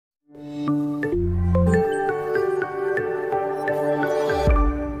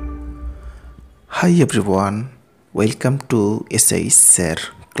Hi everyone, welcome to SI Share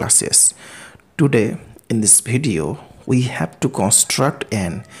classes. Today in this video we have to construct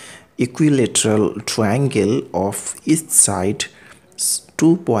an equilateral triangle of each side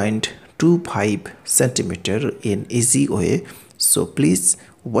 2.25 centimeter in easy way. So please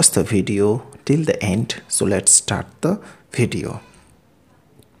watch the video till the end. So let's start the video.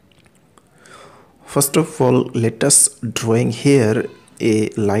 First of all, let us drawing here a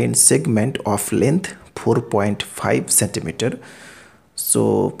line segment of length 4.5 centimeter.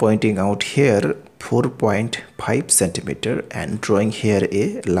 So pointing out here 4.5 centimeter and drawing here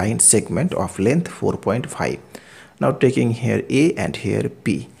a line segment of length 4.5. Now taking here A and here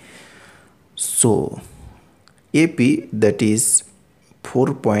P. So AP, that is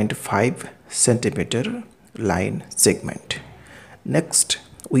 4.5 centimeter line segment. Next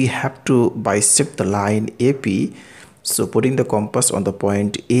we have to bisect the line AP. So putting the compass on the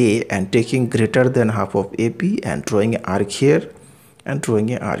point A and taking greater than half of AP and drawing an arc here and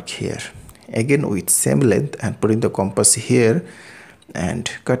drawing an arc here. Again with same length and putting the compass here and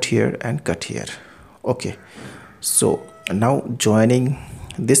cut here and cut here. Okay, so now joining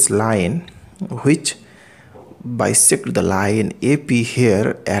this line which bisect the line AP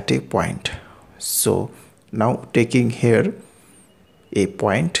here at a point. So now taking here a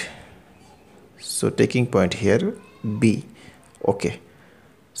point, so taking point here B. Okay,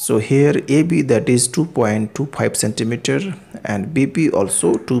 so here AB, that is 2.25 centimeter and BP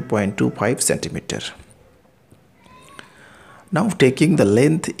also 2.25 centimeter. Now taking the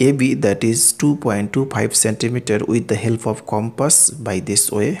length AB, that is 2.25 centimeter with the help of compass by this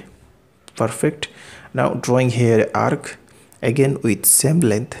way. Perfect. Now drawing here arc again with same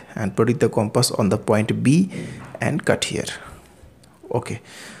length and putting the compass on the point B and cut here. Okay,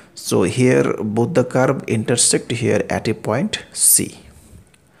 so here both the curve intersect here at a point C.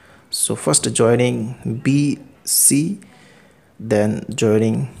 So first joining B, C, then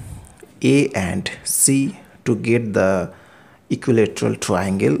joining A and C to get the equilateral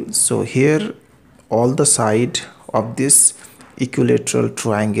triangle. So here all the sides of this equilateral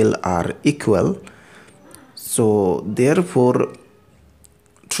triangle are equal. So therefore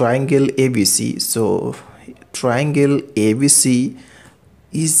triangle ABC, so triangle ABC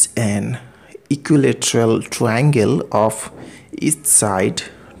is an equilateral triangle of each side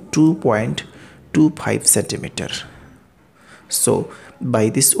 2.25 centimeter. So by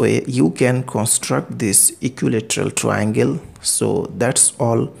this way you can construct this equilateral triangle. So that's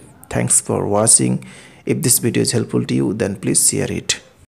all. Thanks for watching. If this video is helpful to you, then please share it.